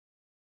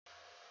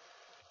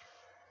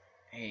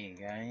Hey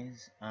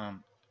guys,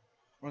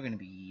 we're gonna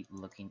be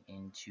looking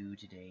into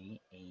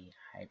today a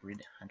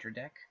hybrid hunter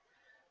deck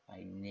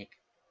by Nick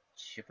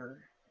Chipper,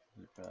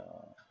 who's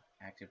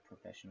active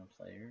professional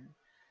player.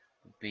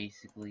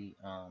 Basically,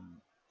 how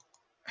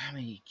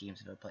many games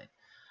have I played?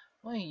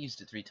 Well, I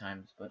used it 3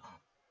 times, but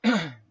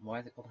why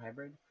is it called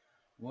hybrid?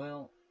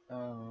 Well,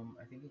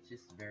 I think it's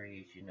just a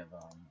variation of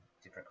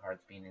different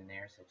cards being in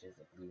there, such as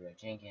like Leroy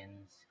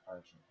Jenkins,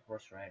 Argent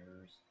Horse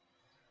Riders,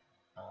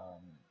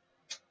 um,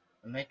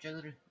 Night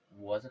Juggler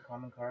was a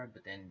common card,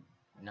 but then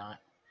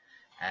not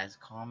as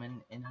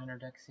common in Hunter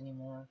decks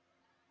anymore.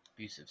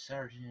 Abusive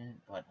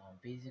Sergeant, but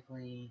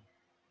basically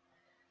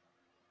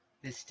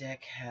this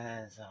deck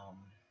has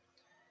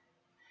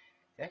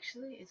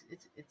actually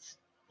it's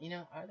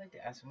I'd like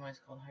to ask him why it's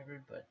called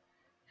hybrid, but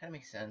it kind of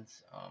makes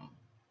sense.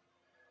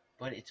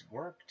 But it's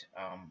worked.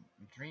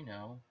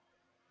 Drino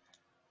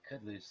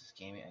could lose this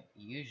game.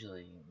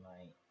 Usually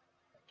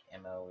my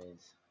MO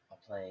is I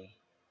play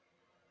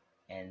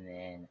and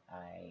then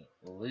I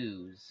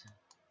lose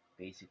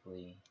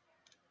basically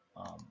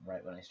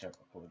right when I start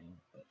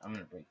recording, but I'm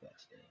gonna break that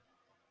today.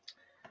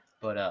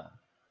 But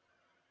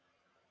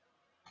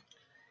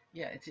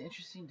yeah, it's an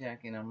interesting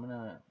deck, and I'm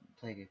gonna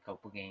play a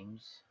couple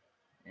games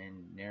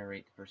and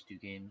narrate the first 2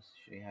 games,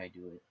 show you how I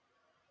do it,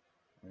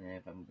 and then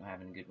if I'm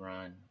having a good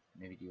run,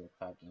 maybe do like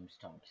 5 games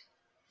tops.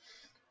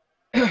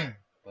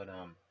 But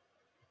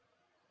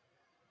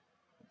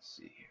let's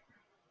see here.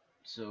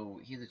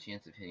 So he has a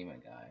chance of hitting my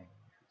guy.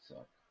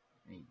 Suck,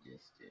 and he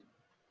just did.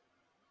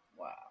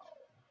 Wow.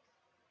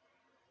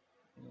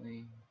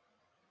 Really?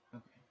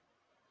 Okay.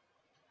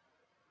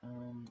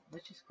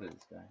 Let's just clear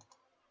this guy.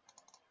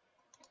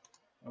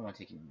 I don't want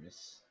to take any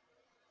risks.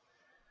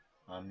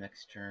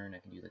 Next turn I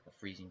can do like a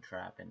freezing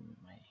trap and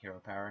my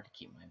hero power to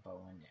keep my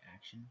bow into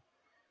action.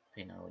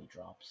 Depending on what he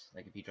drops.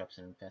 Like if he drops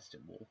an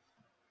infested wolf,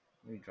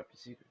 or he dropped a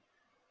secret.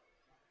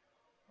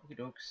 Okie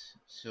dokes.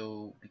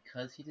 So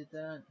because he did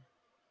that,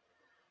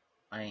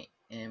 I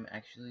am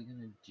actually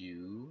gonna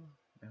do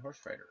my horse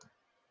rider.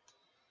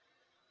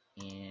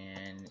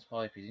 And it's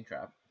probably a freezing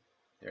trap.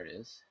 There it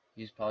is.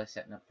 He's probably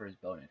setting up for his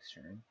bow next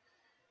turn.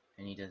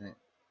 And he doesn't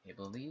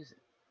able to use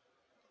it.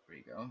 There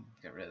you go.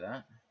 Get rid of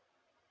that.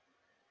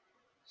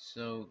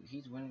 So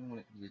he's winning when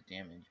it comes to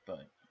damage,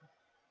 but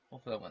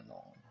hopefully that went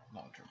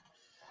long term.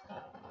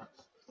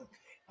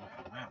 Okay.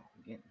 Wow,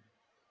 again.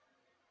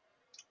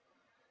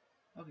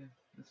 Okay,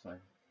 that's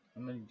fine.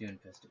 I'm gonna do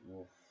Infested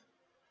Wolf.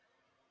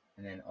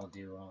 And then I'll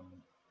do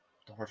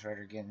the Horse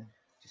Rider again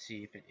to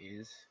see if it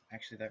is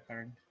actually that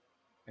card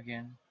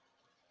again.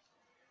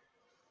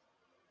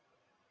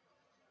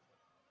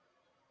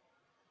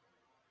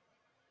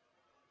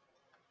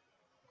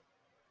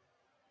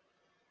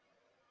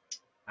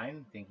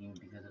 I'm thinking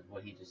because of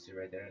what he just did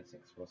right there, it's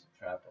Explosive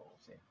Trap, but we'll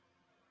see.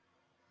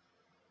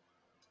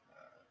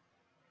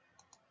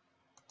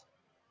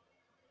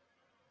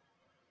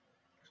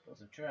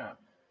 Explosive Trap.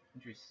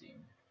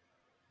 Interesting.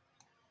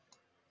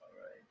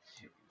 Alright,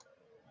 here we go.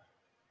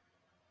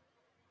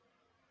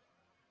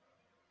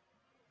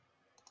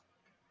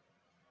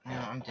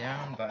 Now I'm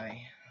down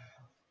by,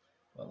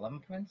 what,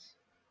 11 points?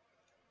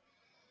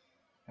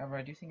 However,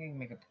 I do think I can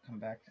make a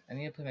comeback. I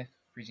need to play my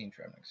Freezing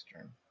Trap next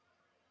turn.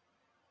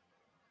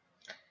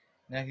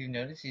 Now, if you've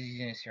noticed, he's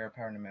using his hero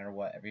power no matter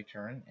what every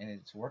turn, and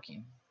it's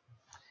working.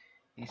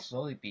 He's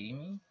slowly beating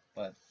me,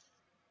 but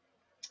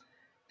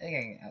I think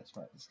I can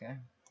outsmart this guy.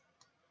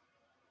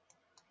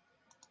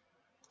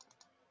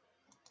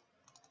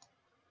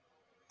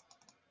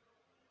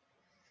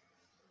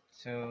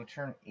 So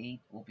turn 8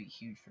 will be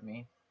huge for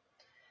me.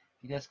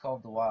 If he does Call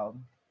of the Wild,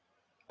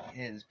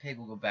 his pig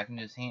will go back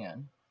into his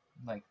hand,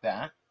 like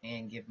that,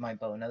 and give my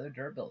bow another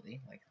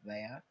durability, like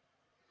that.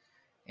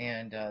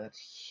 And that's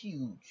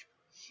huge,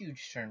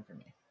 huge turn for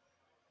me.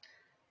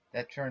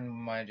 That turn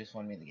might have just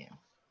won me the game.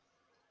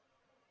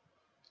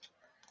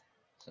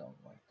 So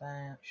like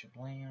that,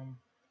 shablam.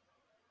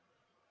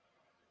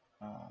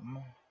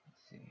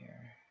 Let's see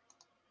here.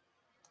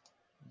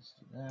 Let's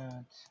do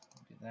that.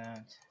 Do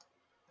that.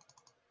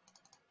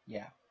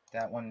 Yeah,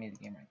 that won me the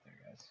game right there,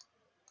 guys.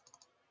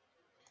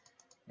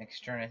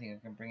 Next turn, I think I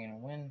can bring in a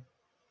win.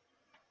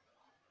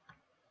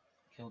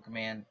 Kill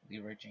command,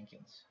 Leroy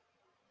Jenkins.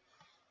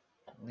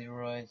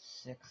 Leroy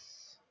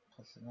 6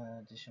 plus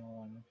an additional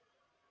 1.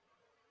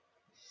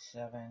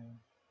 7,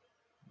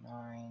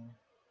 9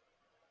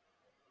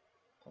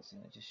 plus an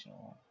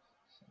additional.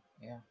 So,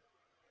 yeah,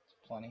 it's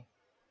plenty.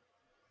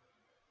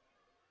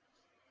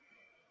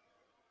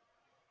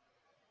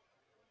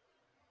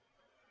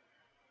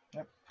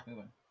 Yep, we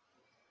win.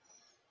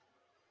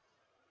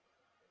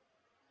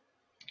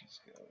 Let's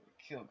go.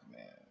 Kill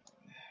command.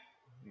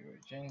 Leroy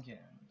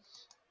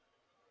Jenkins.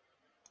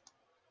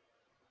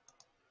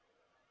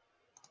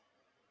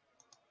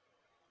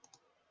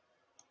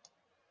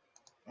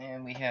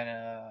 And we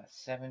had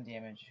 7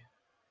 damage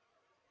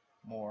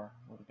more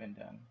would have been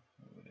done.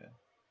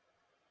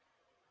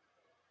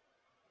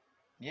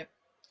 Yep,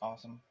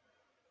 awesome.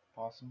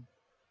 Awesome.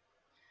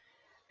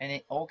 And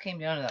it all came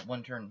down to that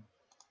one turn.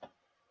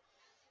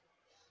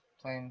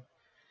 Playing.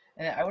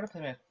 And I would have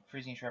played my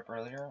Freezing Trap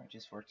earlier. It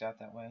just worked out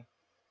that way.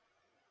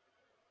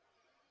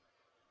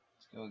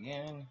 Let's go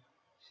again.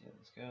 See how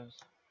this goes.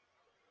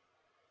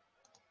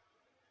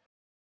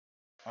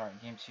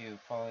 Alright, game 2.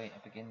 Probably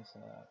up against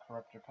a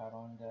Corruptor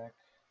Paddling deck.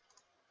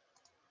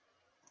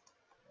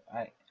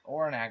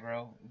 Or an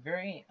aggro.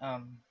 Very,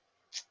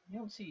 you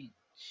don't see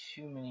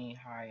too many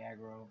high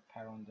aggro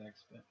paddling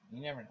decks, but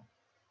you never know.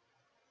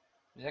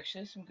 There's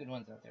actually some good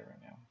ones out there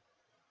right now.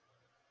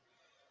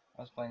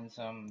 I was playing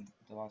some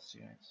the last 2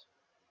 nights.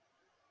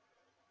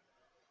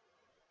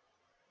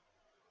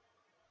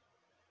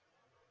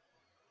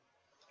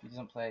 If he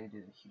doesn't play, do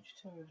the huge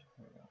toad.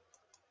 There we go.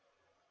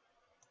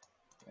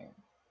 Bam.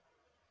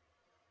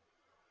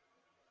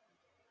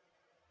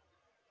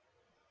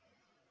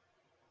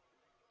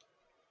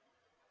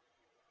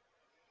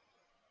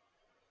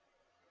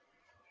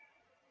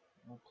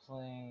 We'll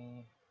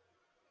play.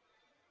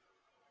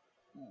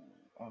 Ooh,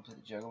 I'm gonna play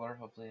the Juggler.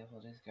 Hopefully, I'll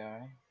play this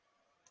guy.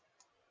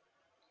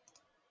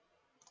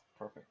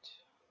 Perfect.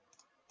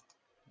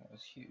 That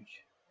was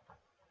huge.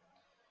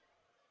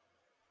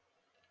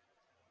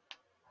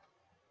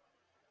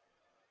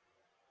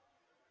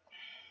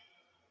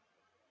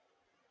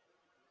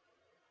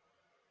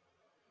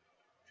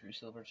 True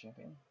Silver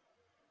Champion.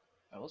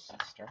 Oh, it's a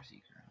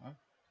Starseeker, huh?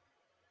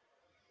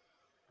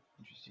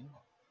 Interesting.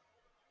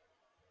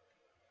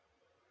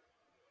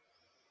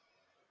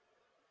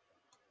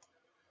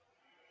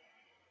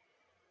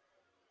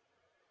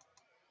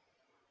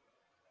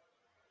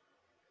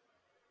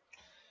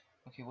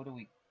 Okay, what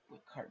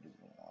card do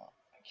we want?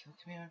 Kill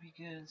Command would be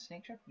good.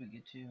 Snake Trap would be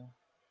good too.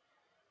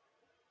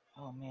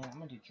 Oh man, I'm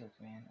gonna do Kill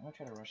Command. I'm gonna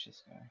try to rush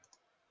this guy.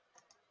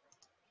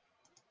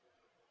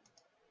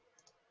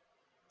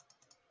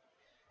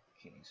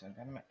 Okay, so I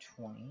got him at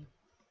 20.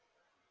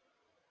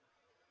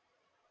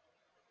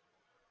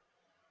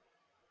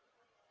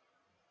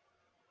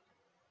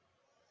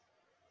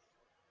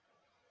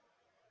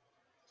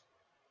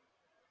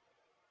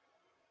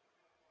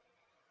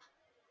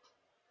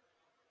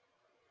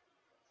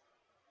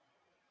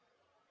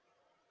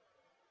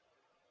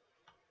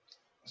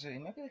 So it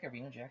might be like a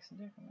Reno Jackson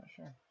deck, I'm not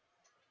sure.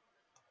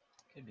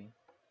 Could be.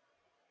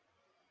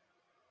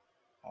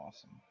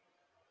 Awesome.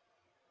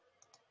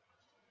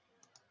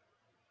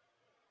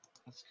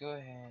 Let's go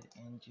ahead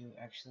and do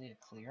actually a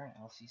clear on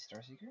LC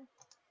Starseeker.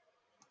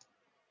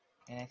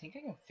 And I think I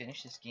can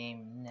finish this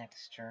game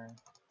next turn.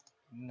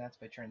 And that's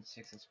by turn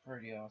 6. That's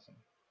pretty awesome.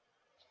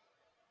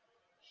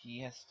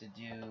 He has to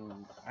do.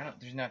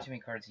 There's not too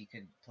many cards he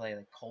could play,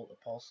 like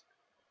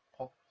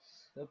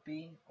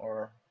Pulsopy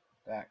or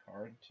that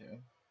card too.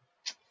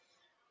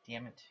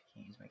 Damn it!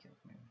 Can't use my Kill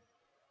Command.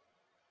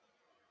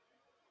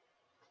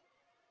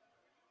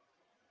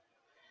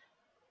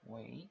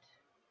 Wait.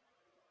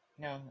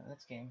 No,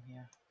 that's game.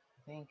 Yeah,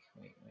 I think.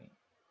 Wait.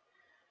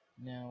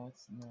 No,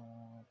 it's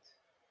not.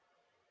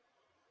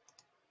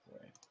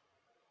 Sorry.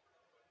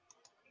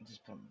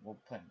 Just put. We'll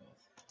play them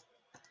both.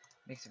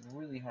 Makes it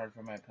really hard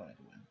for my opponent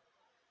to win.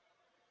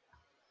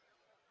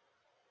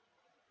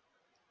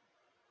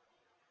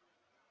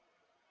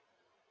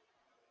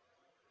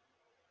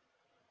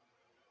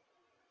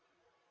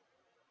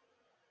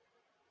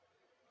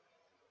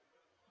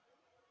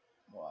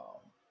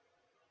 Wow.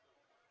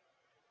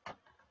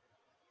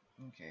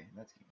 Okay, that's game.